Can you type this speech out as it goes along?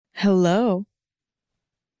Hello.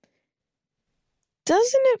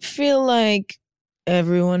 Doesn't it feel like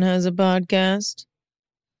everyone has a podcast?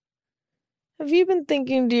 Have you been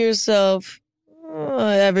thinking to yourself, oh,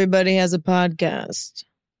 everybody has a podcast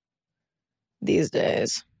these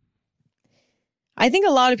days? I think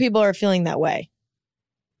a lot of people are feeling that way.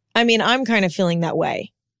 I mean, I'm kind of feeling that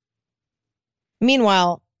way.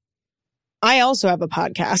 Meanwhile, I also have a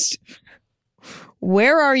podcast.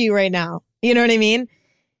 Where are you right now? You know what I mean?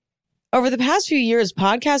 Over the past few years,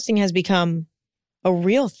 podcasting has become a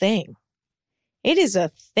real thing. It is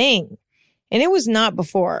a thing. And it was not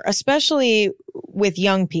before, especially with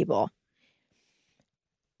young people.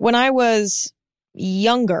 When I was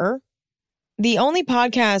younger, the only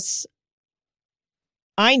podcasts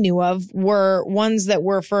I knew of were ones that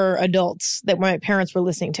were for adults that my parents were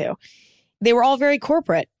listening to. They were all very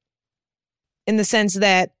corporate in the sense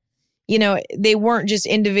that, you know, they weren't just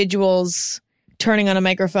individuals turning on a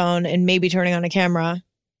microphone and maybe turning on a camera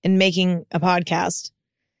and making a podcast,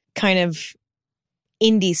 kind of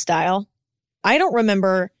indie style. I don't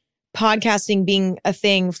remember podcasting being a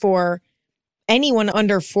thing for anyone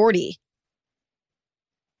under 40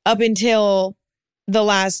 up until the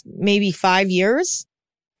last maybe 5 years.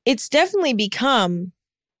 It's definitely become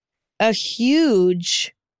a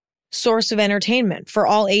huge source of entertainment for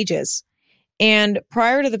all ages. And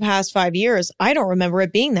prior to the past 5 years, I don't remember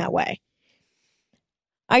it being that way.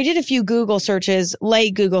 I did a few Google searches,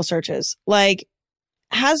 light Google searches, like,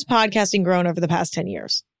 has podcasting grown over the past 10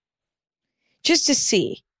 years? Just to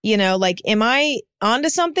see, you know, like, am I onto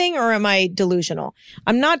something or am I delusional?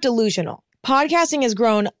 I'm not delusional. Podcasting has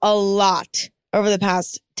grown a lot over the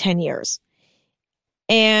past 10 years.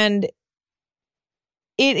 And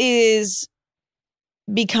it is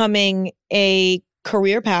becoming a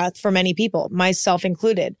career path for many people, myself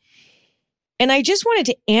included. And I just wanted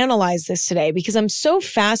to analyze this today because I'm so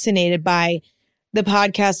fascinated by the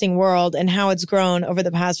podcasting world and how it's grown over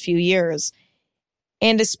the past few years.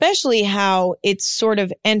 And especially how it's sort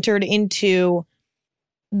of entered into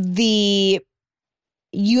the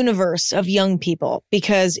universe of young people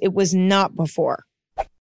because it was not before.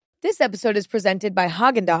 This episode is presented by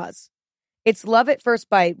Häagen-Dazs. It's love at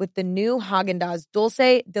first bite with the new Häagen-Dazs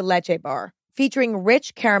Dulce de Leche bar, featuring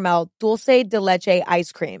rich caramel dulce de leche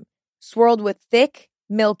ice cream, swirled with thick,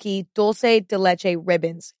 milky dulce de leche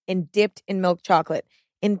ribbons and dipped in milk chocolate.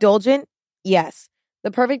 Indulgent? Yes. The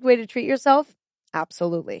perfect way to treat yourself?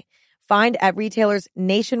 Absolutely. Find at retailers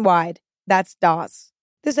nationwide. That's DAS.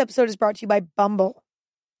 This episode is brought to you by Bumble.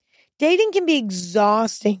 Dating can be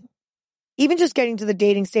exhausting. Even just getting to the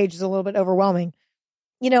dating stage is a little bit overwhelming.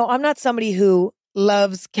 You know, I'm not somebody who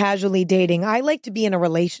loves casually dating. I like to be in a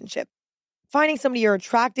relationship. Finding somebody you're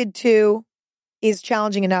attracted to is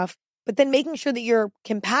challenging enough, but then making sure that you're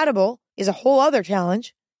compatible is a whole other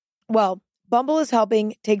challenge. Well, Bumble is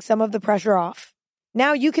helping take some of the pressure off.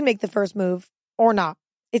 Now you can make the first move or not.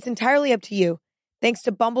 It's entirely up to you. Thanks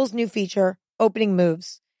to Bumble's new feature, Opening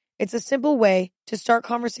Moves. It's a simple way to start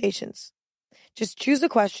conversations. Just choose a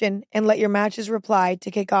question and let your matches reply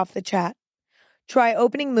to kick off the chat. Try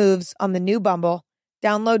Opening Moves on the new Bumble.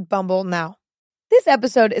 Download Bumble now. This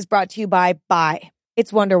episode is brought to you by Bai.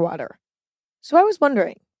 It's Wonder Water. So I was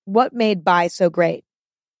wondering, what made Bai so great?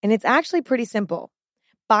 And it's actually pretty simple.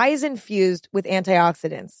 Bai is infused with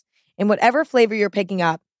antioxidants. In whatever flavor you're picking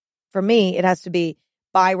up, for me, it has to be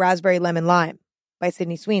Bai Raspberry Lemon Lime by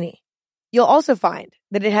Sydney Sweeney. You'll also find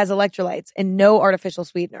that it has electrolytes and no artificial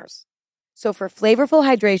sweeteners. So for flavorful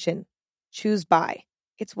hydration, choose Bai.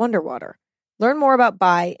 It's Wonder Water. Learn more about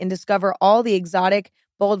Bai and discover all the exotic,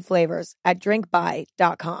 bold flavors at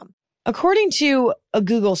drinkbai.com. According to a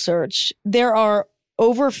Google search, there are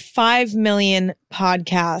over 5 million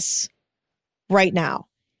podcasts right now.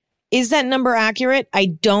 Is that number accurate? I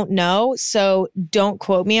don't know, so don't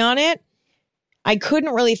quote me on it. I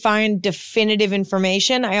couldn't really find definitive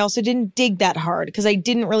information. I also didn't dig that hard because I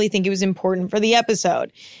didn't really think it was important for the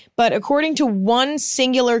episode. But according to one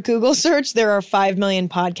singular Google search, there are 5 million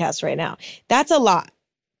podcasts right now. That's a lot.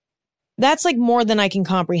 That's like more than I can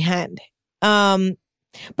comprehend. But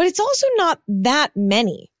it's also not that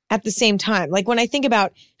many at the same time. Like when I think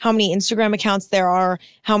about how many Instagram accounts there are,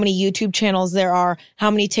 how many YouTube channels there are,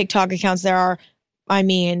 how many TikTok accounts there are, I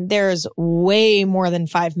mean, there's way more than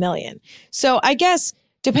 5 million. So I guess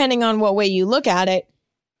depending on what way you look at it,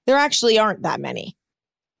 there actually aren't that many.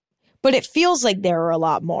 But it feels like there are a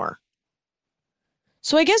lot more.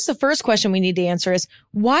 So I guess the first question we need to answer is,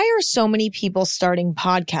 why are so many people starting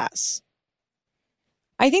podcasts?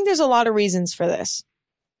 I think there's a lot of reasons for this.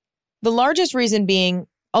 The largest reason being,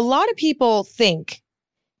 a lot of people think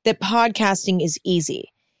that podcasting is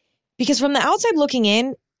easy. Because from the outside looking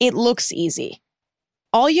in, it looks easy.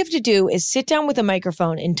 All you have to do is sit down with a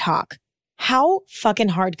microphone and talk. How fucking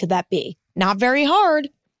hard could that be? Not very hard.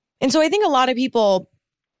 And so I think a lot of people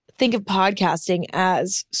think of podcasting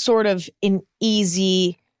as sort of an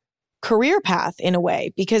easy career path in a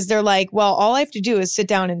way, because they're like, well, all I have to do is sit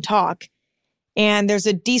down and talk, and there's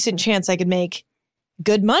a decent chance I could make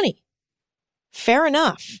good money. Fair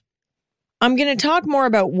enough. I'm going to talk more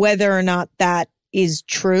about whether or not that is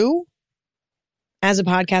true as a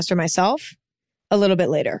podcaster myself a little bit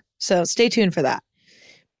later. So stay tuned for that.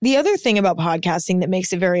 The other thing about podcasting that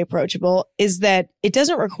makes it very approachable is that it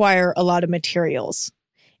doesn't require a lot of materials.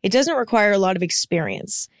 It doesn't require a lot of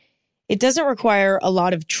experience. It doesn't require a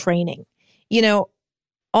lot of training. You know,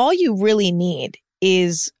 all you really need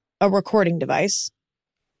is a recording device.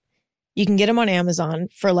 You can get them on Amazon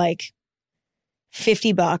for like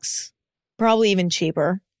 $50, probably even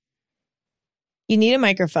cheaper. You need a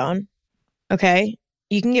microphone, okay?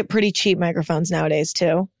 You can get pretty cheap microphones nowadays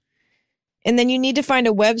too. And then you need to find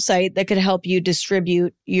a website that could help you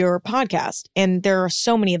distribute your podcast. And there are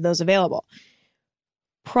so many of those available.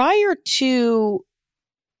 Prior to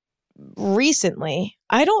recently,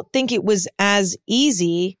 I don't think it was as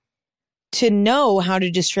easy to know how to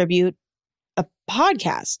distribute a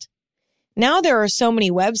podcast. Now there are so many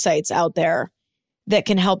websites out there that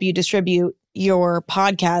can help you distribute your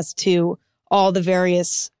podcast to all the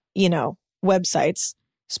various, websites,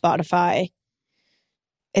 Spotify,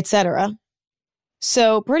 etc.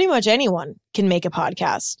 So pretty much anyone can make a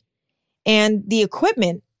podcast. And the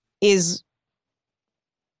equipment is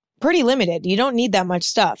pretty limited. You don't need that much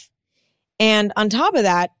stuff. And on top of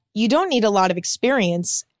that, you don't need a lot of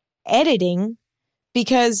experience editing,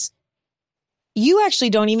 because you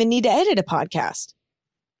actually don't even need to edit a podcast.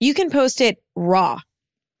 You can post it raw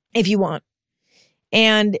if you want,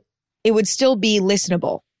 and it would still be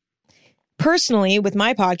listenable. Personally, with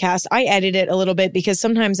my podcast, I edit it a little bit because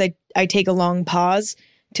sometimes I take a long pause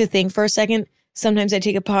to think for a second. Sometimes I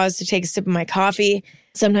take a pause to take a sip of my coffee.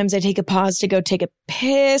 Sometimes I take a pause to go take a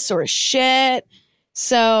piss or a shit.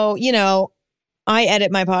 So, I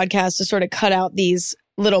edit my podcast to sort of cut out these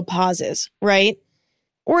little pauses, right?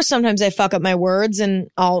 Or sometimes I fuck up my words and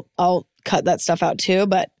I'll cut that stuff out too.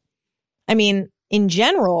 But I mean, in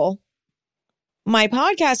general, my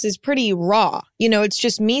podcast is pretty raw. It's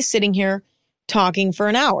just me sitting here talking for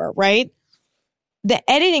an hour, right? The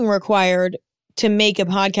editing required to make a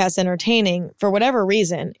podcast entertaining, for whatever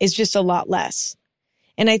reason, is just a lot less.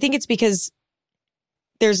 And I think it's because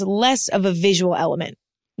there's less of a visual element.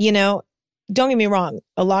 Don't get me wrong,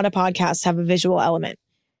 a lot of podcasts have a visual element.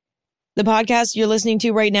 The podcast you're listening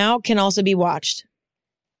to right now can also be watched.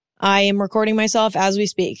 I am recording myself as we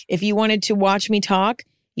speak. If you wanted to watch me talk,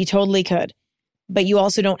 you totally could. But you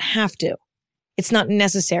also don't have to. It's not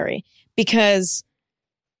necessary, because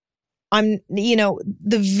the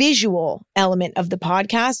visual element of the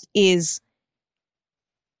podcast is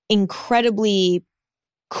incredibly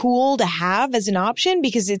cool to have as an option,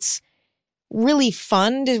 because it's really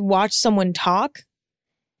fun to watch someone talk.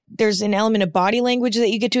 There's an element of body language that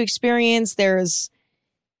you get to experience. There's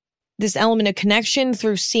this element of connection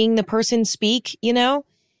through seeing the person speak,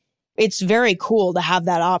 It's very cool to have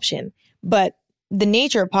that option. But the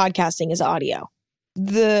nature of podcasting is audio.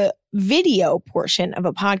 The video portion of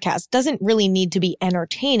a podcast doesn't really need to be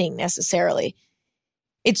entertaining necessarily.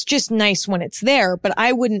 It's just nice when it's there, but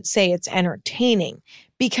I wouldn't say it's entertaining,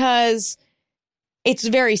 because it's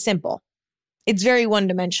very simple. It's very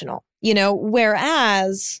one-dimensional,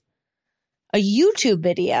 whereas a YouTube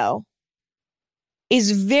video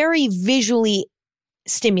is very visually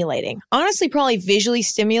stimulating. Honestly, probably visually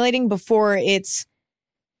stimulating before it's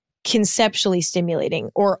conceptually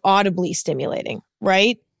stimulating or audibly stimulating,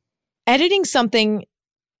 right? Editing something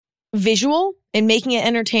visual and making it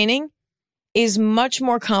entertaining is much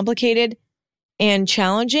more complicated and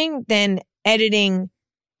challenging than editing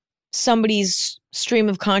somebody's stream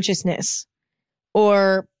of consciousness,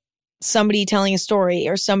 or somebody telling a story,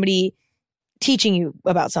 or somebody teaching you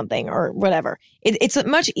about something, or whatever. It's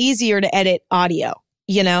much easier to edit audio,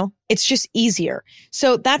 It's just easier.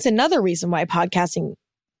 So that's another reason why podcasting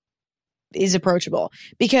is approachable,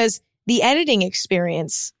 because the editing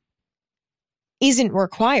experience isn't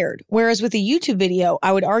required. Whereas with a YouTube video,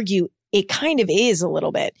 I would argue it kind of is a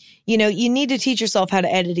little bit. You need to teach yourself how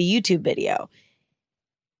to edit a YouTube video.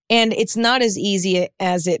 And it's not as easy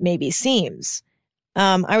as it maybe seems.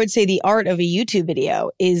 I would say the art of a YouTube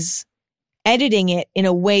video is editing it in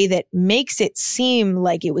a way that makes it seem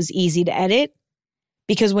like it was easy to edit,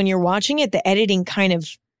 because when you're watching it, the editing kind of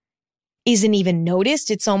isn't even noticed.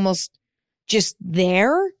 It's almost just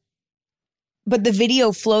there. but the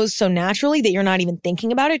video flows so naturally that you're not even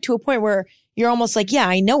thinking about it, to a point where you're almost like, yeah,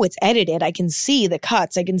 I know it's edited. I can see the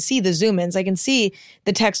cuts. I can see the zoom ins. I can see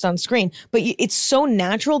the text on screen, but it's so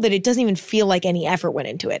natural that it doesn't even feel like any effort went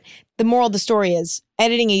into it. The moral of the story is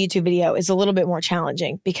editing a YouTube video is a little bit more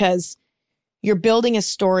challenging because you're building a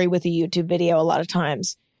story with a YouTube video. A lot of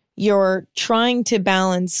times you're trying to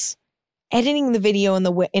balance editing the video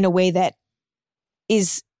in a way that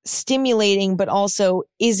is stimulating, but also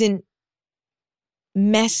isn't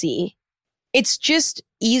messy. It's just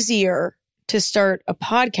easier to start a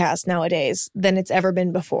podcast nowadays than it's ever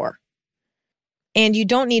been before. And you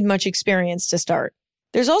don't need much experience to start.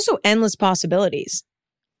 There's also endless possibilities.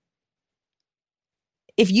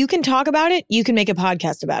 If you can talk about it, you can make a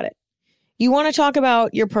podcast about it. You want to talk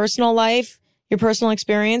about your personal life, your personal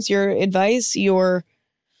experience, your advice, your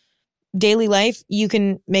daily life, you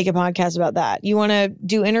can make a podcast about that. You want to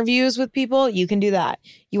do interviews with people, you can do that.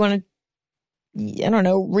 You want to, I don't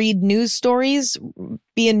know, read news stories,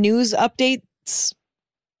 be a news updates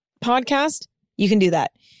podcast, you can do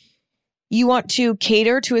that. You want to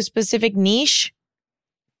cater to a specific niche,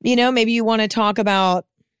 maybe you want to talk about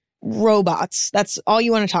robots. That's all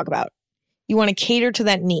you want to talk about. You want to cater to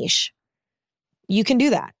that niche. You can do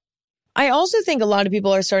that. I also think a lot of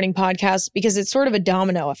people are starting podcasts because it's sort of a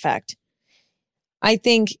domino effect. I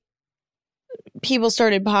think people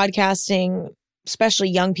started podcasting, especially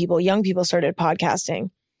young people. Young people started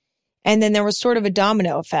podcasting. And then there was sort of a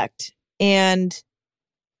domino effect. And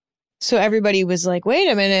so everybody was like, wait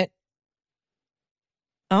a minute,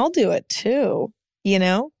 I'll do it too,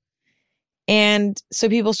 And so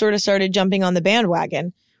people sort of started jumping on the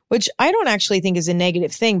bandwagon, which I don't actually think is a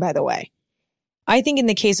negative thing, by the way. I think in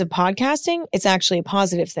the case of podcasting, it's actually a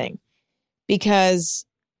positive thing because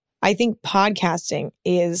I think podcasting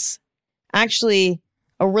is actually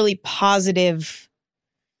a really positive,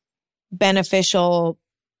 beneficial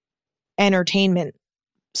entertainment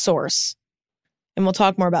source. And we'll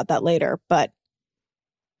talk more about that later. But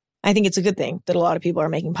I think it's a good thing that a lot of people are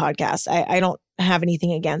making podcasts. I don't have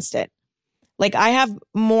anything against it. Like, I have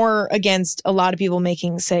more against a lot of people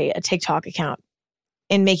making, say, a TikTok account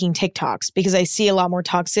and making TikToks because I see a lot more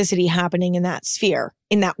toxicity happening in that sphere,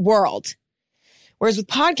 in that world. Whereas with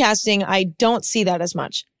podcasting, I don't see that as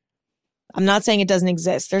much. I'm not saying it doesn't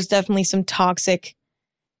exist. There's definitely some toxic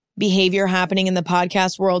behavior happening in the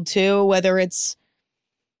podcast world too, whether it's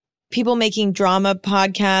people making drama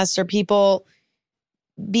podcasts or people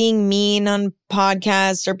being mean on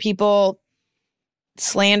podcasts or people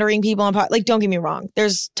slandering people on podcasts. Like, don't get me wrong.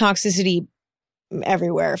 There's toxicity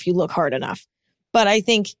everywhere if you look hard enough. But I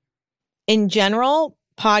think in general,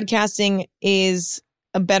 podcasting is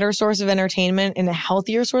a better source of entertainment and a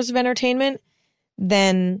healthier source of entertainment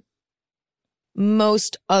than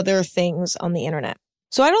most other things on the internet.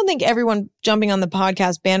 So I don't think everyone jumping on the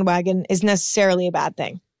podcast bandwagon is necessarily a bad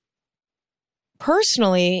thing.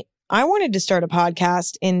 Personally, I wanted to start a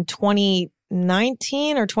podcast in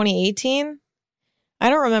 2019 or 2018. I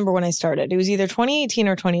don't remember when I started. It was either 2018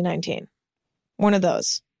 or 2019. One of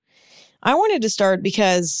those. I wanted to start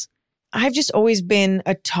because I've just always been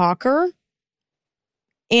a talker.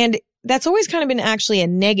 And that's always kind of been actually a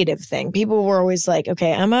negative thing. People were always like,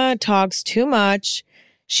 okay, Emma talks too much.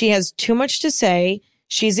 She has too much to say.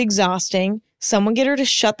 She's exhausting. Someone get her to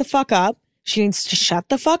shut the fuck up. She needs to shut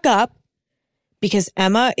the fuck up because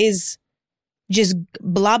Emma is just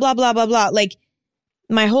blah, blah, blah, blah, blah. Like,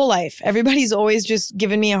 my whole life, everybody's always just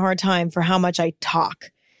given me a hard time for how much I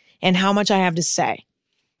talk and how much I have to say.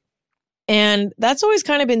 And that's always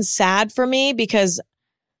kind of been sad for me because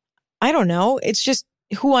I don't know, it's just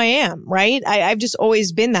who I am, right? I've just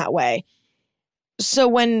always been that way. So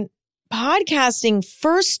when podcasting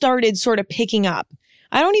first started sort of picking up,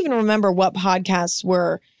 I don't even remember what podcasts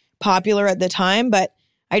were popular at the time, but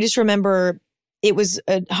I just remember it was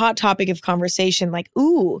a hot topic of conversation, like,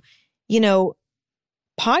 ooh,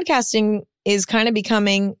 podcasting is kind of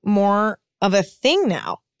becoming more of a thing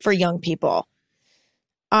now for young people.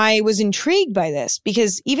 I was intrigued by this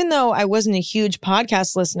because even though I wasn't a huge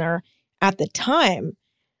podcast listener at the time,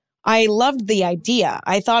 I loved the idea.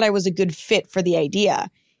 I thought I was a good fit for the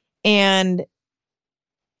idea. And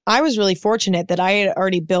I was really fortunate that I had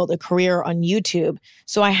already built a career on YouTube.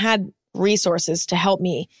 So I had resources to help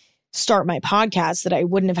me start my podcast that I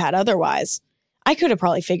wouldn't have had otherwise. I could have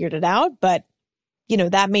probably figured it out, but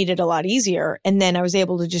that made it a lot easier. And then I was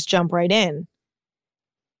able to just jump right in.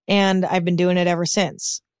 And I've been doing it ever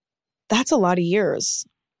since. That's a lot of years.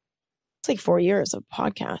 It's like 4 years of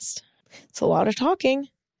podcast. It's a lot of talking.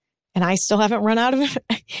 And I still haven't run out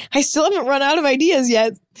of ideas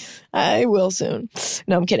yet. I will soon.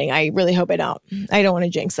 No, I'm kidding. I really hope I don't. I don't want to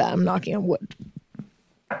jinx that. I'm knocking on wood.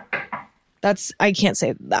 I can't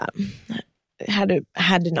say that. Had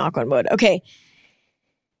to knock on wood. Okay.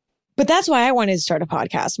 But that's why I wanted to start a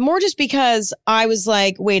podcast. More just because I was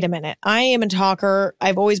like, wait a minute. I am a talker.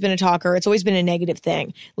 I've always been a talker. It's always been a negative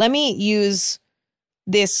thing. Let me use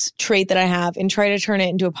this trait that I have and try to turn it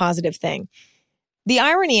into a positive thing. The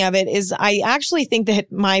irony of it is I actually think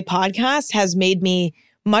that my podcast has made me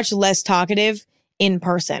much less talkative in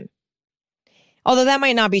person. Although that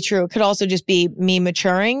might not be true. It could also just be me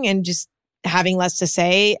maturing and just having less to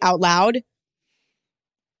say out loud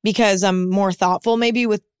because I'm more thoughtful maybe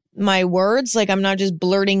with my words. Like I'm not just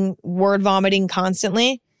blurting, word vomiting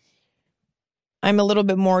constantly. I'm a little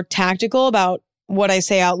bit more tactical about what I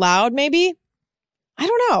say out loud maybe. I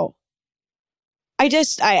don't know. I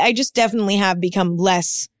just definitely have become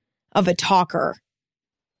less of a talker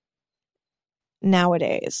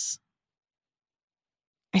nowadays.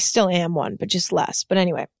 I still am one, but just less. But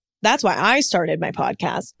anyway, that's why I started my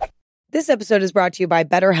podcast. This episode is brought to you by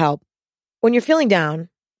BetterHelp. When you're feeling down,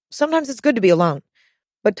 sometimes it's good to be alone,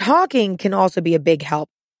 but talking can also be a big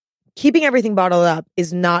help. Keeping everything bottled up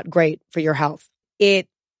is not great for your health. It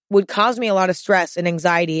would cause me a lot of stress and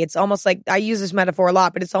anxiety. It's almost like, I use this metaphor a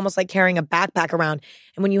lot, but it's almost like carrying a backpack around.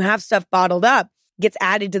 And when you have stuff bottled up, it gets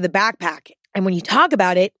added to the backpack. And when you talk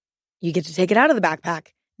about it, you get to take it out of the backpack.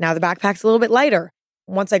 Now the backpack's a little bit lighter.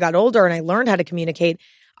 Once I got older and I learned how to communicate,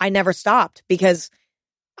 I never stopped because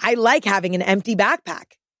I like having an empty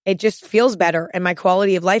backpack. It just feels better and my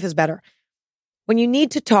quality of life is better. When you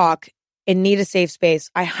need to talk and need a safe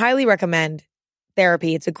space, I highly recommend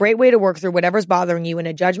therapy. It's a great way to work through whatever's bothering you in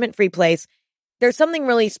a judgment-free place. There's something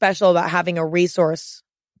really special about having a resource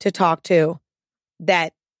to talk to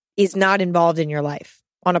that is not involved in your life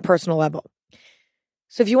on a personal level.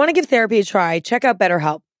 So if you want to give therapy a try, check out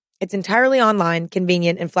BetterHelp. It's entirely online,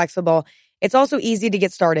 convenient, and flexible. It's also easy to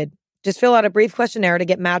get started. Just fill out a brief questionnaire to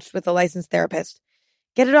get matched with a licensed therapist.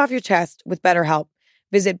 Get it off your chest with BetterHelp.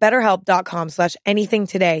 Visit betterhelp.com/anything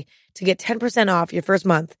today to get 10% off your first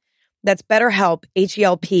month. That's BetterHelp,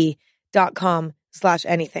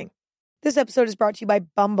 HELP.com/anything. This episode is brought to you by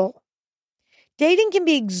Bumble. Dating can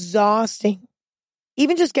be exhausting.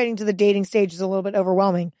 Even just getting to the dating stage is a little bit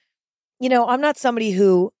overwhelming. You know, I'm not somebody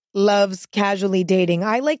who loves casually dating.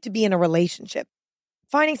 I like to be in a relationship.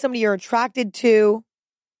 Finding somebody you're attracted to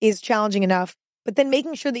is challenging enough, but then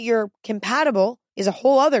making sure that you're compatible is a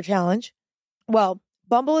whole other challenge. Well,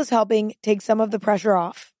 Bumble is helping take some of the pressure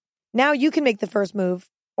off. Now you can make the first move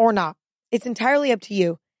or not. It's entirely up to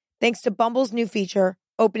you. Thanks to Bumble's new feature,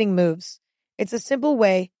 Opening Moves. It's a simple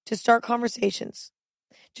way to start conversations.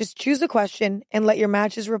 Just choose a question and let your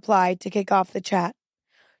matches reply to kick off the chat.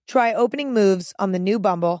 Try Opening Moves on the new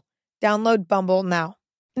Bumble. Download Bumble now.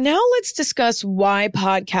 Now let's discuss why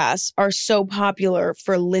podcasts are so popular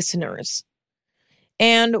for listeners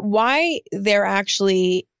and why they're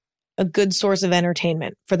actually a good source of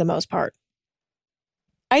entertainment for the most part.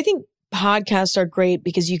 I think podcasts are great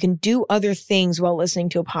because you can do other things while listening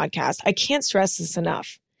to a podcast. I can't stress this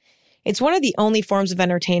enough. It's one of the only forms of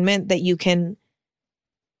entertainment that you can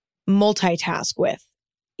multitask with.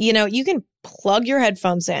 You know, you can plug your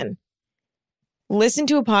headphones in, listen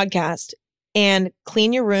to a podcast, and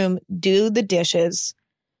clean your room, do the dishes,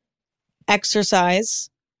 exercise,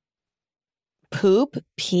 poop,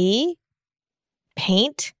 pee,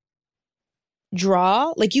 paint,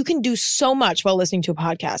 draw. Like you can do so much while listening to a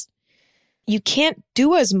podcast. You can't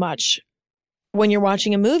do as much when you're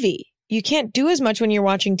watching a movie. You can't do as much when you're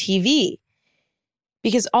watching TV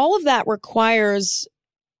because all of that requires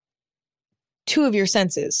two of your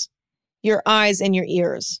senses, your eyes and your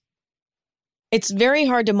ears. It's very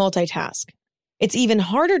hard to multitask. It's even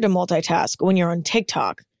harder to multitask when you're on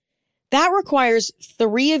TikTok. That requires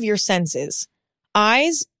three of your senses,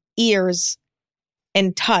 eyes, ears,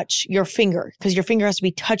 and touch, your finger, because your finger has to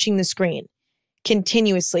be touching the screen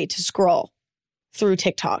continuously to scroll through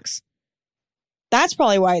TikToks. That's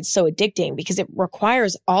probably why it's so addicting, because it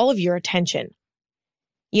requires all of your attention.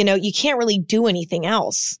 You know, you can't really do anything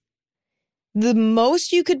else. The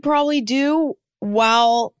most you could probably do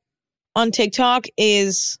while on TikTok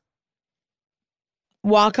is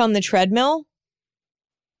walk on the treadmill.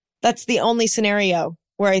 That's the only scenario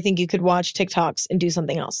where I think you could watch TikToks and do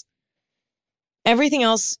something else. Everything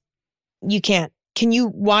else, you can't. Can you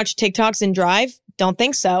watch TikToks and drive? Don't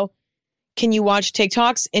think so. Can you watch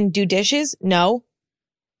TikToks and do dishes? No.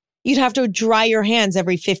 You'd have to dry your hands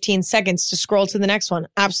every 15 seconds to scroll to the next one.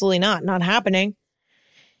 Absolutely not. Not happening.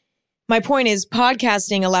 My point is,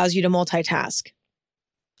 podcasting allows you to multitask.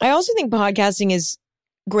 I also think podcasting is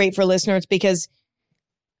great for listeners because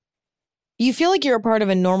you feel like you're a part of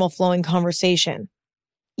a normal flowing conversation.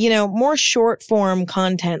 More short form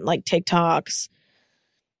content like TikToks,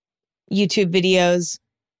 YouTube videos,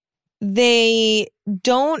 they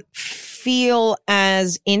don't feel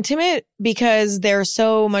as intimate because they're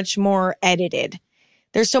so much more edited.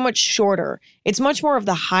 They're so much shorter. It's much more of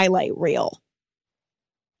the highlight reel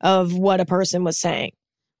of what a person was saying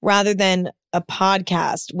rather than a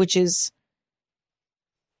podcast, which is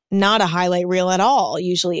not a highlight reel at all.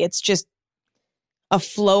 Usually it's just a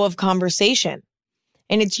flow of conversation.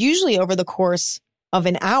 And it's usually over the course of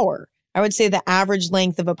an hour. I would say the average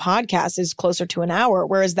length of a podcast is closer to an hour,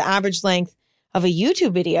 whereas the average length of a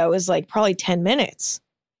YouTube video is like probably 10 minutes.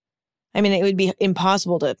 I mean, it would be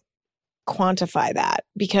impossible to quantify that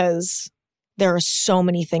because there are so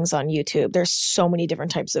many things on YouTube. There's so many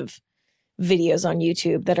different types of videos on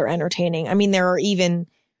YouTube that are entertaining. I mean, there are even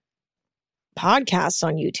podcasts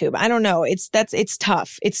on YouTube. I don't know. It's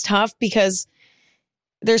tough. It's tough because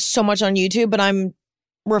there's so much on YouTube, but I'm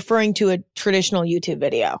referring to a traditional YouTube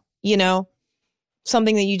video,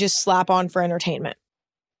 something that you just slap on for entertainment.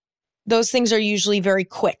 Those things are usually very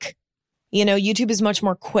quick. YouTube is much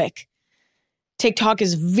more quick. TikTok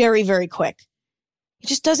is very, very quick. It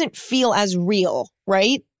just doesn't feel as real,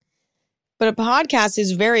 right? But a podcast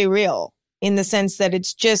is very real in the sense that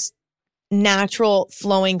it's just natural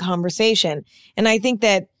flowing conversation. And I think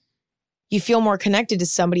that you feel more connected to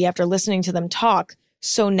somebody after listening to them talk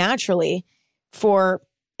so naturally for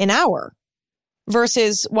an hour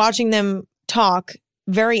versus watching them talk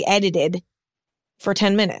very edited for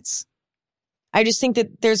 10 minutes. I just think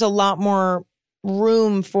that there's a lot more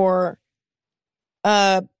room for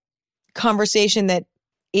a conversation that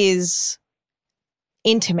is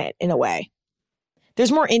intimate in a way.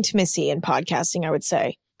 There's more intimacy in podcasting, I would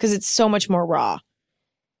say, because it's so much more raw.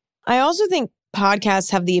 I also think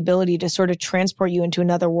podcasts have the ability to sort of transport you into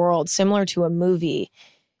another world, similar to a movie,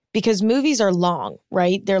 because movies are long,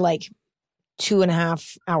 right? They're like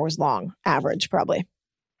 2.5 hours long, average, probably.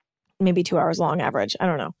 Maybe 2 hours long, average. I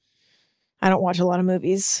don't know. I don't watch a lot of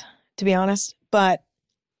movies, to be honest. But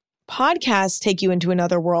podcasts take you into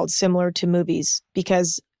another world similar to movies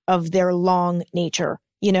because of their long nature.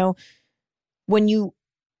 When you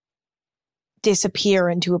disappear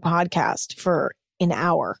into a podcast for an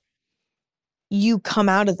hour, you come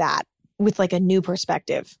out of that with like a new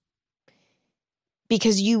perspective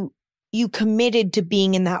because you committed to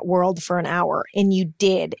being in that world for an hour and you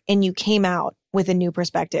did, and you came out with a new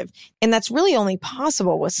perspective. And that's really only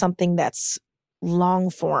possible with something that's long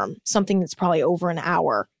form, something that's probably over an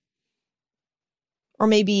hour or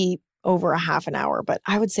maybe over a half an hour, but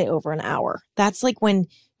I would say over an hour. That's like when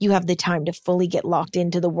you have the time to fully get locked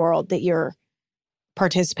into the world that you're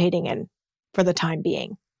participating in for the time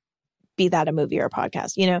being, be that a movie or a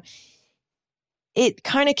podcast, it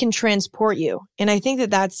kind of can transport you. And I think that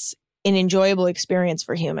that's an enjoyable experience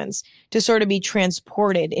for humans to sort of be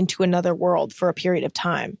transported into another world for a period of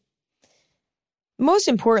time. Most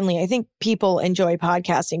importantly, I think people enjoy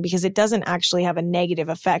podcasting because it doesn't actually have a negative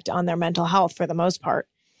effect on their mental health for the most part.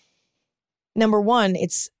 Number one,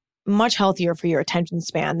 it's much healthier for your attention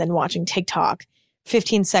span than watching TikTok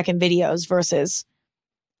 15-second videos versus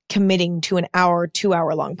committing to an hour,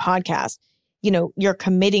 2-hour long podcast. You're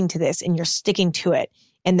committing to this and you're sticking to it.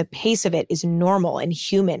 And the pace of it is normal and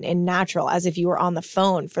human and natural, as if you were on the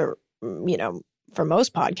phone for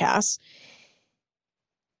most podcasts.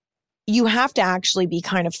 You have to actually be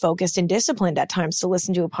kind of focused and disciplined at times to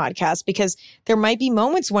listen to a podcast because there might be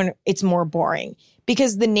moments when it's more boring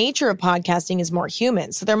because the nature of podcasting is more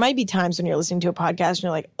human. So there might be times when you're listening to a podcast and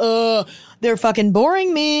you're like, they're fucking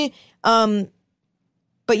boring me.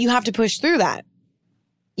 But you have to push through that,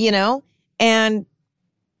 and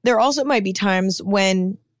there also might be times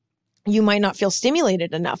when you might not feel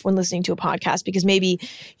stimulated enough when listening to a podcast because maybe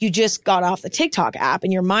you just got off the TikTok app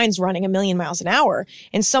and your mind's running 1,000,000 miles an hour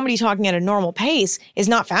and somebody talking at a normal pace is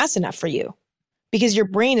not fast enough for you because your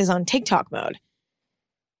brain is on TikTok mode.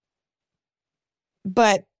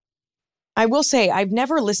 But I will say I've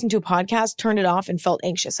never listened to a podcast, turned it off, and felt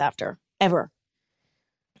anxious after, ever.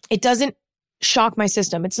 It doesn't shock my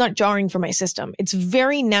system. It's not jarring for my system. It's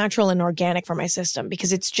very natural and organic for my system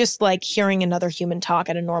because it's just like hearing another human talk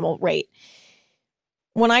at a normal rate.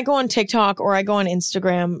 When I go on TikTok or I go on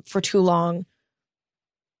Instagram for too long,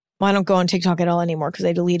 well, I don't go on TikTok at all anymore because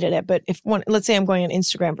I deleted it. But let's say I'm going on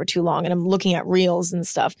Instagram for too long and I'm looking at reels and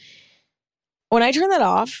stuff. When I turn that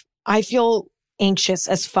off, I feel anxious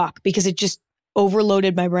as fuck because it just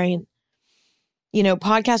overloaded my brain.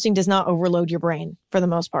 Podcasting does not overload your brain for the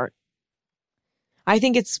most part. I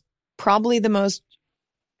think it's probably the most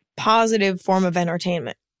positive form of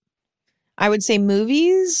entertainment. I would say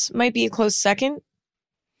movies might be a close second.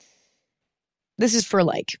 This is for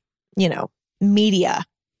media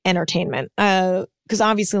entertainment. Because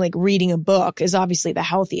obviously reading a book is obviously the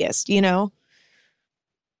healthiest,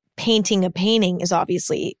 Painting a painting is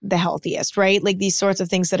obviously the healthiest, right? These sorts of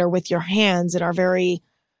things that are with your hands and are very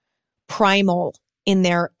primal in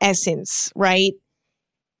their essence, right?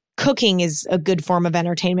 Cooking is a good form of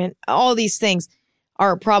entertainment. All these things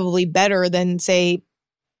are probably better than, say,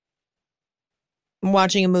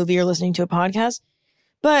 watching a movie or listening to a podcast.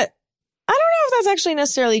 But I don't know if that's actually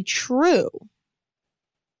necessarily true.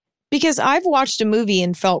 Because I've watched a movie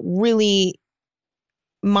and felt really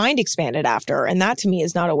mind expanded after. And that to me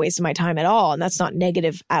is not a waste of my time at all. And that's not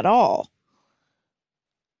negative at all.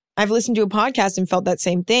 I've listened to a podcast and felt that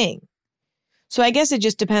same thing. So I guess it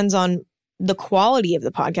just depends on the quality of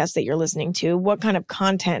the podcast that you're listening to, what kind of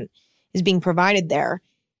content is being provided there.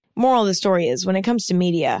 Moral of the story is, when it comes to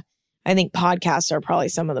media, I think podcasts are probably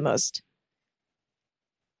some of the most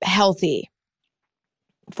healthy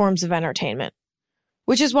forms of entertainment,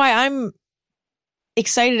 which is why I'm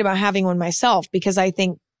excited about having one myself, because I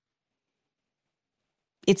think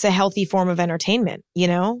it's a healthy form of entertainment,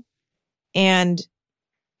 And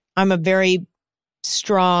I'm a very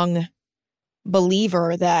strong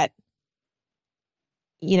believer that,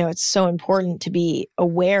 it's so important to be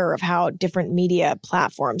aware of how different media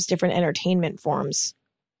platforms, different entertainment forms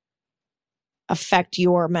affect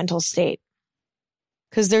your mental state.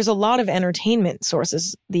 Because there's a lot of entertainment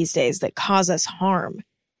sources these days that cause us harm.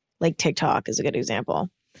 Like TikTok is a good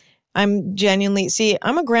example. I'm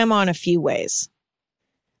a grandma in a few ways.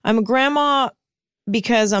 I'm a grandma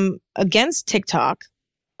because I'm against TikTok.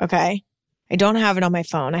 Okay. I don't have it on my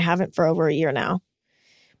phone. I haven't for over a year now.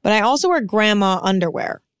 But I also wear grandma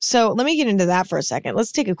underwear. So let me get into that for a second.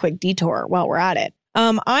 Let's take a quick detour while we're at it.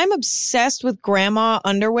 I'm obsessed with grandma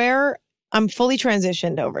underwear. I'm fully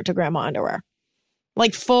transitioned over to grandma underwear.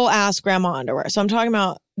 Like full ass grandma underwear. So I'm talking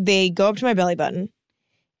about, they go up to my belly button.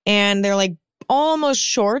 And they're almost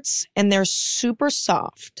shorts, and they're super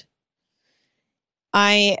soft.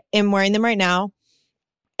 I am wearing them right now.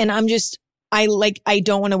 And I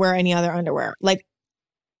don't want to wear any other underwear.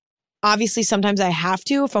 Obviously, sometimes I have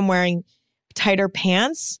to if I'm wearing tighter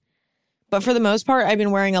pants. But for the most part, I've been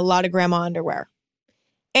wearing a lot of grandma underwear.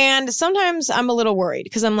 And sometimes I'm a little worried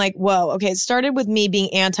because I'm whoa, okay, it started with me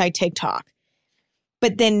being anti-TikTok.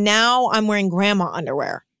 But then now I'm wearing grandma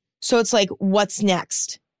underwear. So it's what's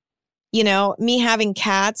next? Me having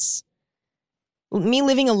cats, me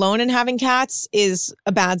living alone and having cats is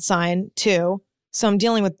a bad sign too. So I'm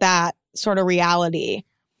dealing with that sort of reality.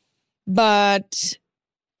 But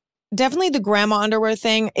definitely the grandma underwear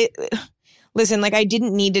thing. Listen, I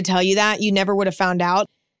didn't need to tell you that. You never would have found out.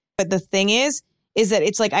 But the thing is that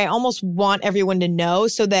it's I almost want everyone to know,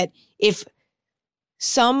 so that if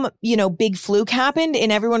some, big fluke happened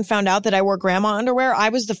and everyone found out that I wore grandma underwear, I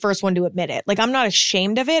was the first one to admit it. I'm not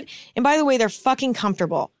ashamed of it. And by the way, they're fucking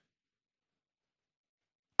comfortable.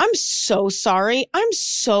 I'm so sorry.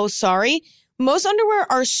 Most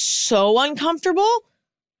underwear are so uncomfortable.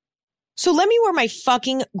 So let me wear my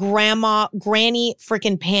fucking granny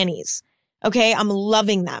freaking panties. Okay? I'm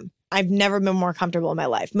loving them. I've never been more comfortable in my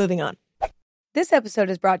life. Moving on. This episode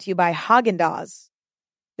is brought to you by Haagen-Dazs.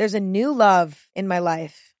 There's a new love in my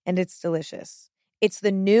life, and it's delicious. It's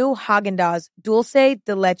the new Haagen-Dazs Dulce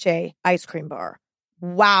de Leche ice cream bar.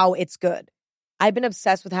 Wow, it's good. I've been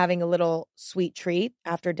obsessed with having a little sweet treat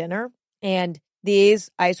after dinner, and these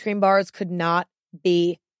ice cream bars could not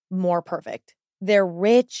be more perfect. They're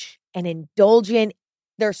rich and indulgent.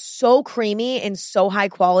 They're so creamy and so high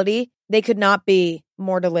quality. They could not be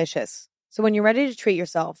more delicious. So when you're ready to treat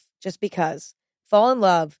yourself, just because, fall in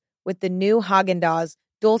love with the new Haagen-Dazs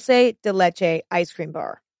Dulce de Leche ice cream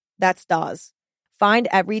bar. That's Dazs. Find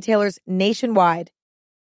at retailers nationwide.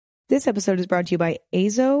 This episode is brought to you by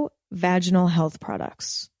Azo Vaginal Health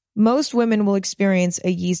Products. Most women will experience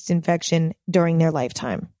a yeast infection during their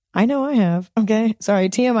lifetime. I know I have. Okay. Sorry,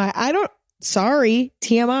 TMI.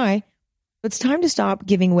 TMI. It's time to stop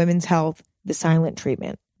giving women's health the silent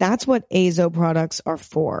treatment. That's what Azo products are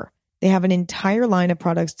for. They have an entire line of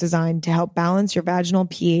products designed to help balance your vaginal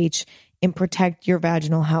pH and protect your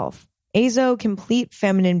vaginal health. Azo Complete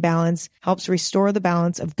Feminine Balance helps restore the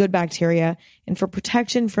balance of good bacteria, and for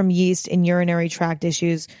protection from yeast and urinary tract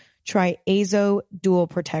issues, try Azo Dual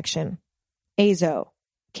Protection. Azo,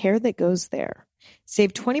 care that goes there.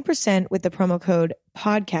 Save 20% with the promo code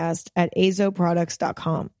podcast at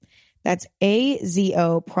azoproducts.com. That's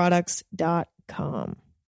azoproducts.com.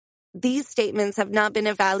 These statements have not been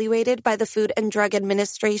evaluated by the Food and Drug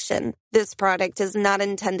Administration. This product is not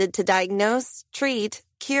intended to diagnose, treat,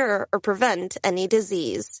 cure, or prevent any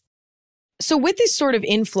disease. So with this sort of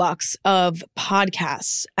influx of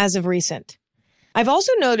podcasts as of recent, I've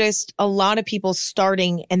also noticed a lot of people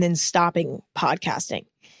starting and then stopping podcasting.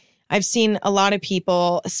 I've seen a lot of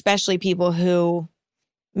people, especially people who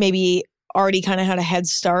maybe already kind of had a head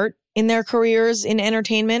start in their careers in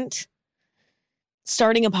entertainment,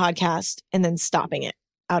 starting a podcast and then stopping it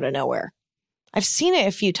out of nowhere. I've seen it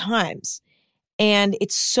a few times, and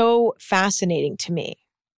it's so fascinating to me.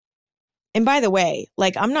 And by the way,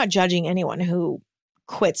 like, I'm not judging anyone who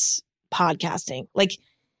quits podcasting. Like,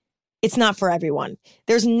 it's not for everyone.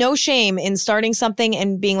 There's no shame in starting something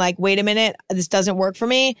and being like, wait a minute, this doesn't work for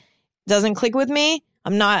me, doesn't click with me,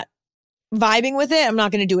 I'm not vibing with it, I'm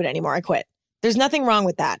not going to do it anymore, I quit. There's nothing wrong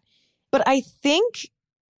with that. But I think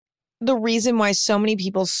the reason why so many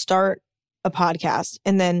people start a podcast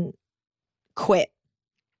and then quit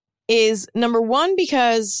is, number one,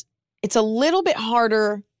 because it's a little bit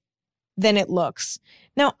harder than it looks.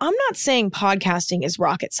 Now, I'm not saying podcasting is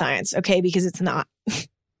rocket science, okay? Because it's not.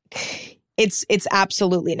 It's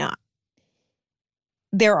absolutely not.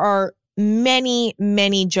 There are many,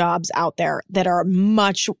 many jobs out there that are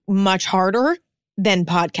much, much harder than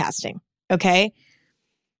podcasting, okay?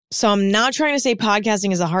 So I'm not trying to say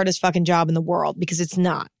podcasting is the hardest fucking job in the world, because it's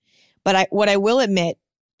not. But what I will admit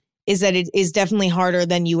is that it is definitely harder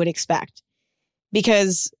than you would expect.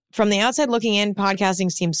 Because from the outside looking in,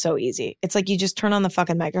 podcasting seems so easy. It's like you just turn on the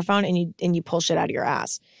fucking microphone and you pull shit out of your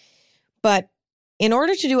ass. But in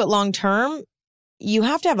order to do it long term, you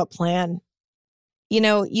have to have a plan. You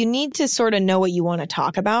know, you need to sort of know what you want to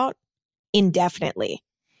talk about indefinitely.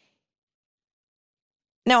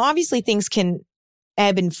 Now, obviously, things can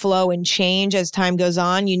ebb and flow and change as time goes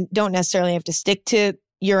on. You don't necessarily have to stick to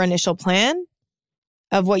your initial plan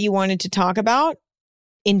of what you wanted to talk about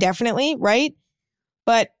indefinitely, right?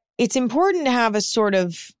 But it's important to have a sort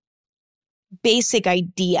of basic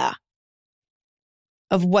idea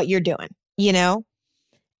of what you're doing, you know?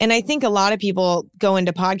 And I think a lot of people go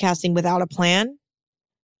into podcasting without a plan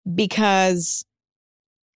because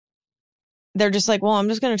they're just like, well, I'm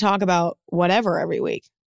just going to talk about whatever every week,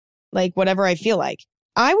 like whatever I feel like.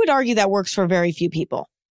 I would argue that works for very few people,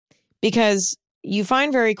 because you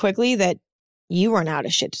find very quickly that you run out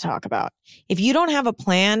of shit to talk about. If you don't have a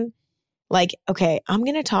plan, like, okay, I'm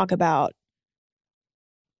going to talk about,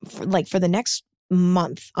 for the next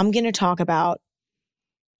month, I'm going to talk about,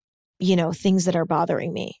 you know, things that are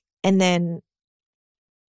bothering me. And then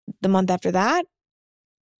the month after that,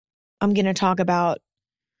 I'm going to talk about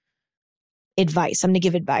advice. I'm going to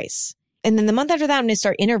give advice. And then the month after that, I'm going to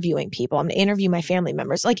start interviewing people. I'm going to interview my family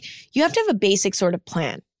members. Like, you have to have a basic sort of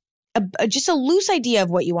plan, just a loose idea of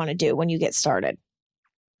what you want to do when you get started.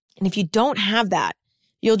 And if you don't have that,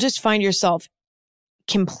 you'll just find yourself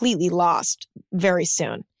completely lost very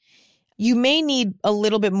soon. You may need a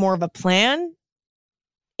little bit more of a plan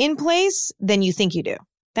in place than you think you do.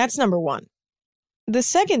 That's number one. The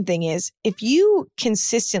second thing is, if you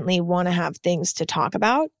consistently want to have things to talk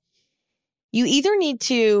about, you either need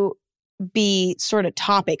to be sort of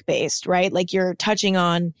topic based, right? Like, you're touching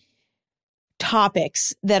on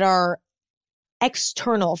topics that are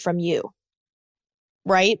external from you,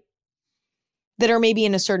 right? That are maybe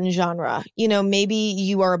in a certain genre. You know, maybe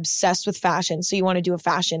you are obsessed with fashion, so you want to do a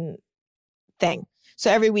fashion thing.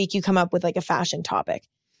 So every week you come up with like a fashion topic,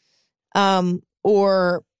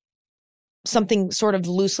 or something sort of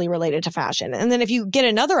loosely related to fashion. And then if you get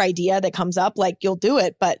another idea that comes up, like, you'll do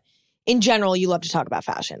it. But in general, you love to talk about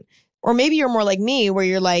fashion. Or maybe you're more like me, where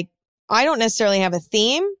you're like, I don't necessarily have a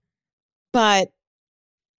theme, but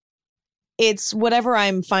it's whatever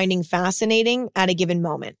I'm finding fascinating at a given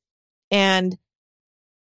moment. And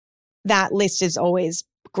that list is always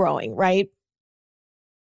growing, right?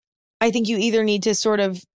 I think you either need to sort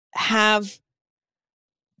of have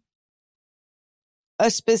a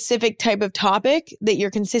specific type of topic that you're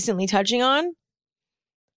consistently touching on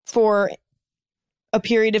for a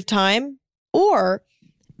period of time, or,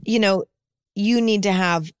 you know, you need to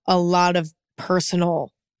have a lot of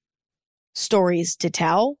personal stories to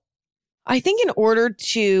tell. I think in order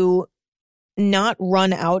to not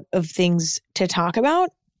run out of things to talk about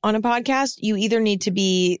on a podcast, you either need to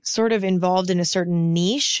be sort of involved in a certain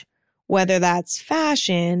niche, whether that's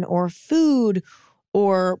fashion or food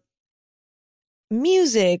or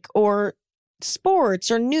music or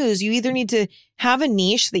sports or news. You either need to have a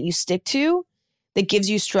niche that you stick to that gives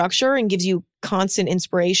you structure and gives you constant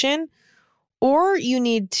inspiration, or you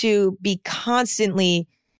need to be constantly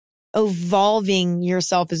evolving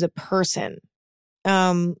yourself as a person.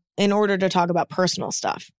 in order to talk about personal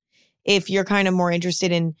stuff. If you're kind of more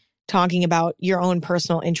interested in talking about your own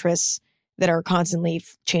personal interests that are constantly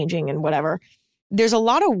changing and whatever, there's a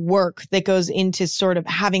lot of work that goes into sort of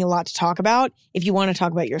having a lot to talk about if you want to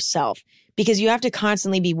talk about yourself, because you have to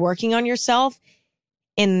constantly be working on yourself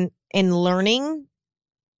and learning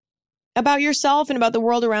about yourself and about the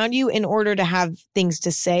world around you in order to have things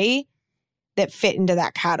to say that fit into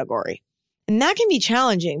that category. And that can be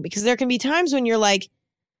challenging because there can be times when you're like,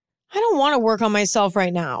 I don't want to work on myself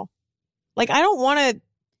right now. Like, I don't want to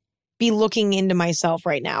be looking into myself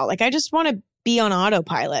right now. Like, I just want to be on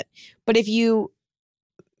autopilot. But if you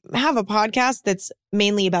have a podcast that's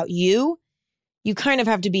mainly about you, you kind of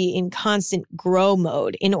have to be in constant grow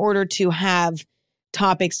mode in order to have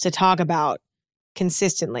topics to talk about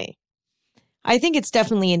consistently. I think it's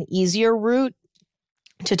definitely an easier route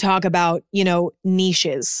to talk about,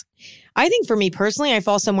 niches. I think for me personally, I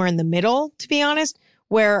fall somewhere in the middle, to be honest,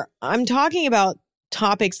 where I'm talking about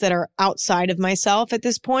topics that are outside of myself at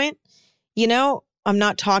this point. I'm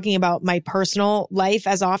not talking about my personal life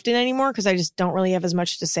as often anymore because I just don't really have as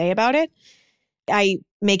much to say about it. I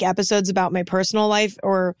make episodes about my personal life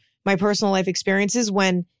or my personal life experiences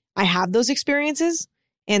when I have those experiences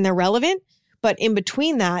and they're relevant. But in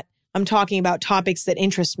between that, I'm talking about topics that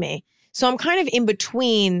interest me. So I'm kind of in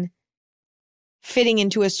between fitting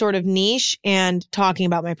into a sort of niche and talking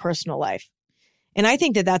about my personal life. And I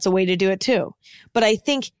think that that's a way to do it too. But I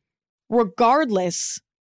think regardless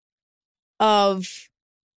of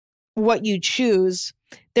what you choose,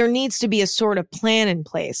 there needs to be a sort of plan in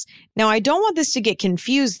place. Now, I don't want this to get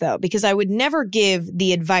confused though, because I would never give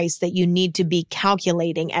the advice that you need to be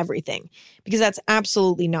calculating everything, because that's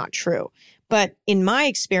absolutely not true. But in my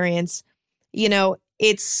experience,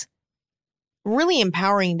 it's really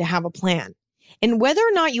empowering to have a plan. And whether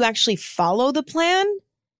or not you actually follow the plan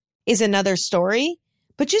is another story,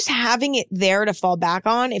 but just having it there to fall back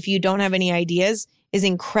on if you don't have any ideas is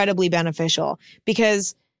incredibly beneficial.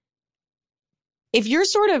 Because if you're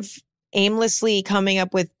sort of aimlessly coming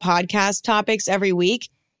up with podcast topics every week,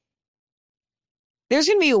 there's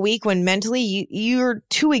going to be a week when mentally you're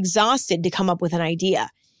too exhausted to come up with an idea.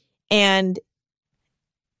 And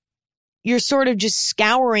you're sort of just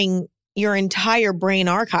scouring your entire brain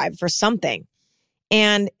archive for something.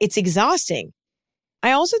 And it's exhausting.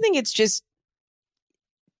 I also think it's just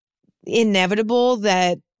inevitable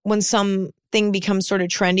that when something becomes sort of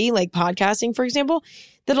trendy, like podcasting, for example,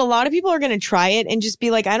 that a lot of people are going to try it and just be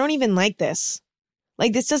like, I don't even like this.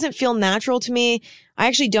 Like, this doesn't feel natural to me. I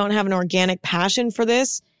actually don't have an organic passion for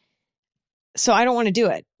this. So I don't want to do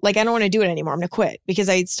it. Like, I don't want to do it anymore. I'm going to quit because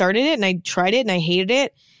I started it and I tried it and I hated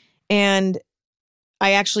it. And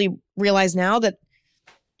I actually realize now that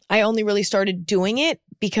I only really started doing it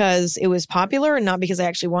because it was popular and not because I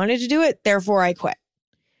actually wanted to do it. Therefore, I quit.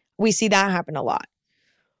 We see that happen a lot.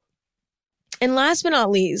 And last but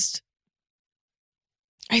not least,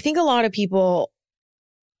 I think a lot of people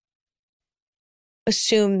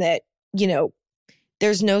assume that,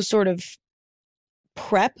 there's no sort of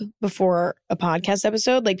prep before a podcast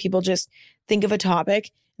episode. Like, people just think of a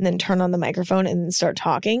topic and then turn on the microphone and then start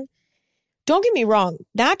talking. Don't get me wrong.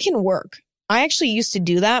 That can work. I actually used to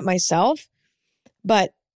do that myself,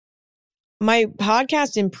 but my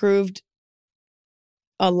podcast improved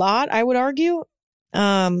a lot, I would argue,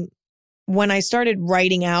 when I started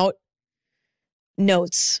writing out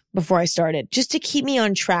notes before I started, just to keep me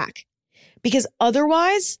on track. Because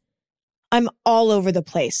otherwise, I'm all over the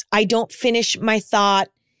place. I don't finish my thought.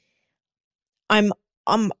 I'm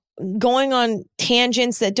going on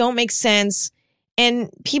tangents that don't make sense. And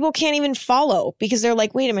people can't even follow because they're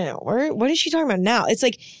like, wait a minute, what is she talking about now? It's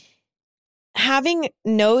like having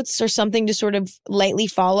notes or something to sort of lightly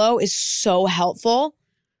follow is so helpful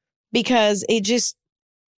because it just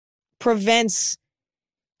prevents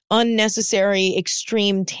unnecessary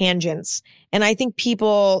extreme tangents. And I think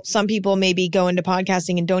some people maybe go into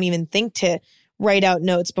podcasting and don't even think to write out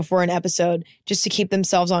notes before an episode just to keep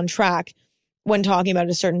themselves on track when talking about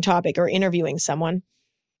a certain topic or interviewing someone.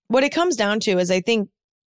 What it comes down to is I think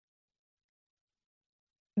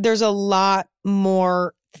there's a lot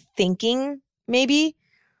more thinking maybe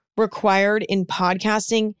required in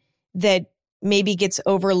podcasting that maybe gets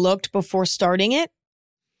overlooked before starting it.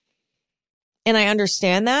 And I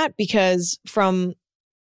understand that because from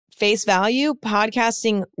face value,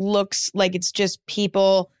 podcasting looks like it's just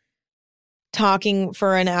people talking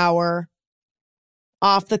for an hour,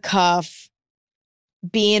 off the cuff,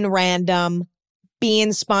 being random,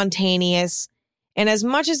 being spontaneous. And as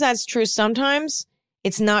much as that's true sometimes,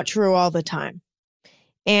 it's not true all the time.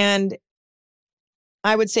 And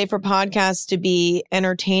I would say for podcasts to be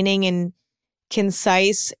entertaining and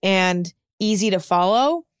concise and easy to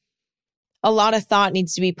follow, a lot of thought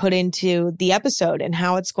needs to be put into the episode and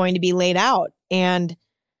how it's going to be laid out and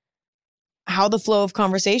how the flow of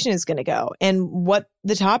conversation is going to go and what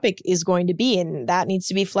the topic is going to be. And that needs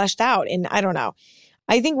to be fleshed out. And I don't know.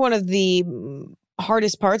 I think one of the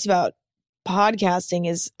hardest parts about podcasting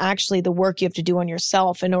is actually the work you have to do on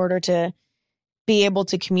yourself in order to be able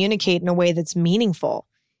to communicate in a way that's meaningful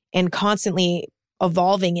and constantly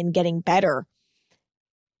evolving and getting better.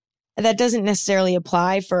 That doesn't necessarily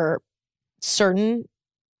apply for certain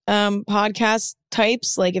podcast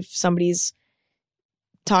types. Like if somebody's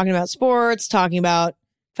talking about sports, talking about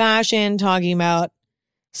fashion, talking about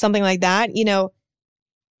something like that, you know,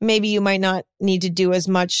 maybe you might not need to do as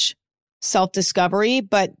much self-discovery,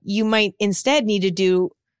 but you might instead need to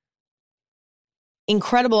do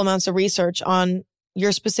incredible amounts of research on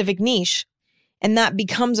your specific niche. And that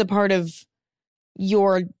becomes a part of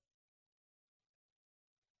your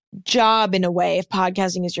job in a way. If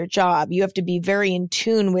podcasting is your job, you have to be very in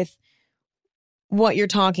tune with what you're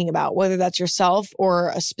talking about, whether that's yourself or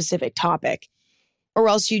a specific topic, or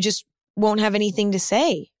else you just won't have anything to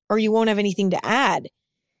say or you won't have anything to add.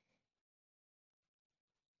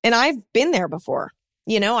 And I've been there before.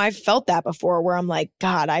 You know, I've felt that before where I'm like,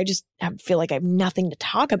 God, I just feel like I have nothing to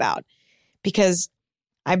talk about because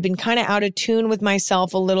I've been kind of out of tune with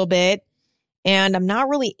myself a little bit and I'm not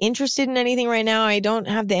really interested in anything right now. I don't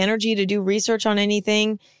have the energy to do research on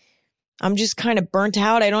anything. I'm just kind of burnt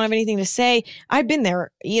out. I don't have anything to say. I've been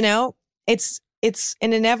there, you know, it's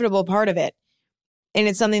an inevitable part of it. And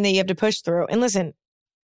it's something that you have to push through. And listen,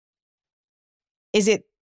 is it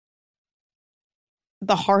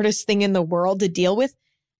the hardest thing in the world to deal with?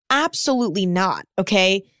 Absolutely not.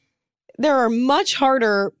 Okay. There are much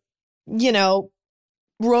harder, you know,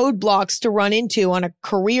 roadblocks to run into on a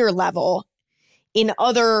career level in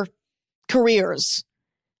other careers.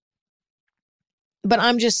 But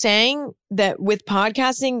I'm just saying that with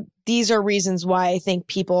podcasting, these are reasons why I think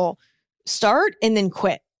people start and then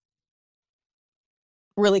quit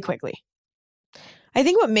really quickly. I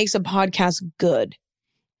think what makes a podcast good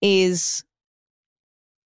is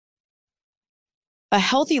a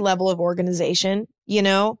healthy level of organization. You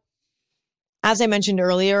know, as I mentioned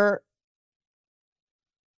earlier,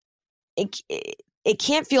 it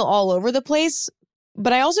can't feel all over the place,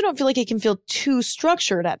 but I also don't feel like it can feel too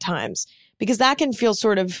structured at times because that can feel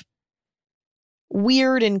sort of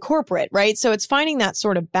weird and corporate, right? So it's finding that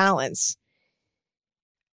sort of balance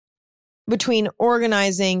between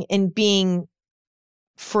organizing and being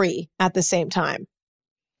free at the same time.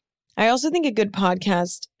 I also think a good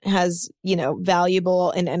podcast has, you know,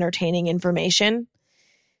 valuable and entertaining information,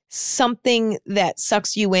 something that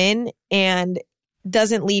sucks you in and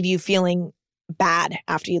doesn't leave you feeling bad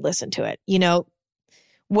after you listen to it. You know,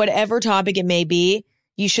 whatever topic it may be,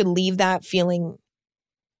 you should leave that feeling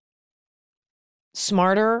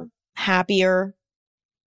smarter, happier,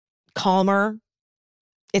 calmer,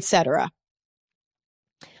 etc.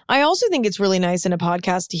 I also think it's really nice in a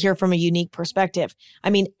podcast to hear from a unique perspective. I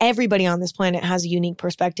mean, everybody on this planet has a unique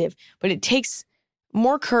perspective, but it takes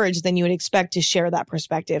more courage than you would expect to share that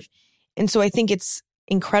perspective. And so I think it's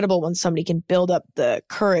incredible when somebody can build up the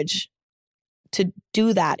courage to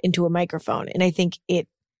do that into a microphone. And I think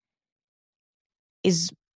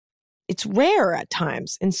it's rare at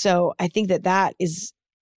times. And so I think that is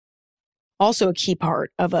also a key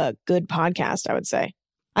part of a good podcast, I would say.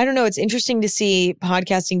 I don't know. It's interesting to see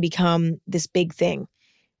podcasting become this big thing.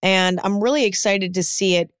 And I'm really excited to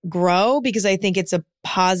see it grow because I think it's a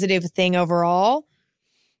positive thing overall.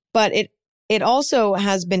 But it also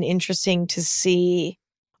has been interesting to see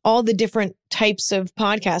all the different types of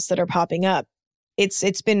podcasts that are popping up.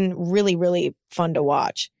 It's been really, really fun to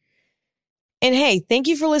watch. And hey, thank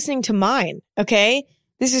you for listening to mine. Okay.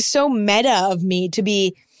 This is so meta of me to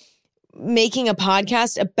be making a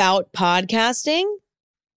podcast about podcasting.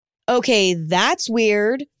 Okay, that's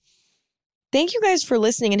weird. Thank you guys for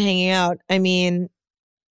listening and hanging out. I mean,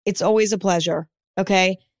 it's always a pleasure.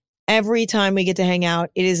 Okay. Every time we get to hang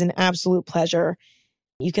out, it is an absolute pleasure.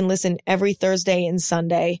 You can listen every Thursday and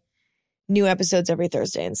Sunday. New episodes every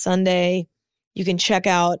Thursday and Sunday. You can check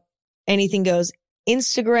out Anything Goes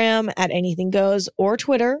Instagram at Anything Goes or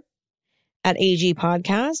Twitter at AG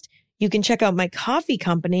Podcast. You can check out my coffee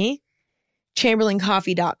company,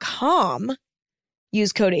 chamberlaincoffee.com.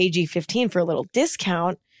 Use code AG15 for a little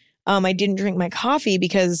discount. I didn't drink my coffee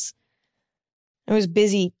because I was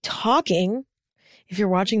busy talking. If you're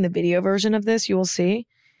watching the video version of this, you will see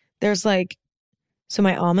there's so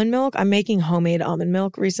my almond milk, I'm making homemade almond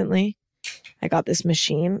milk recently. I got this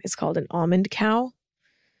machine. It's called an almond cow.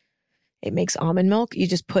 It makes almond milk. You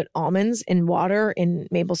just put almonds in water, in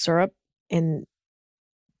maple syrup,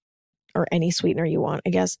 or any sweetener you want, I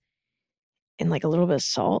guess, and like a little bit of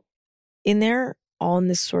salt in there, all in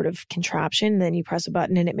this sort of contraption. And then you press a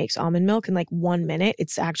button and it makes almond milk in like 1 minute.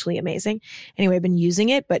 It's actually amazing. Anyway, I've been using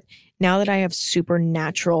it, but now that I have super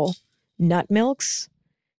natural nut milks,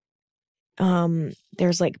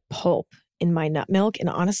 there's like pulp in my nut milk. And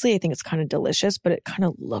honestly, I think it's kind of delicious, but it kind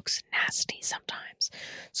of looks nasty sometimes.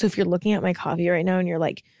 So if you're looking at my coffee right now and you're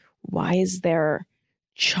like, why is there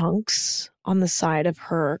chunks on the side of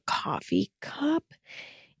her coffee cup?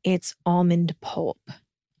 It's almond pulp.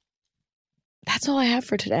 That's all I have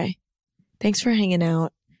for today. Thanks for hanging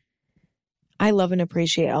out. I love and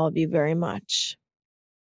appreciate all of you very much.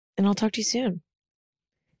 And I'll talk to you soon.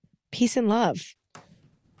 Peace and love.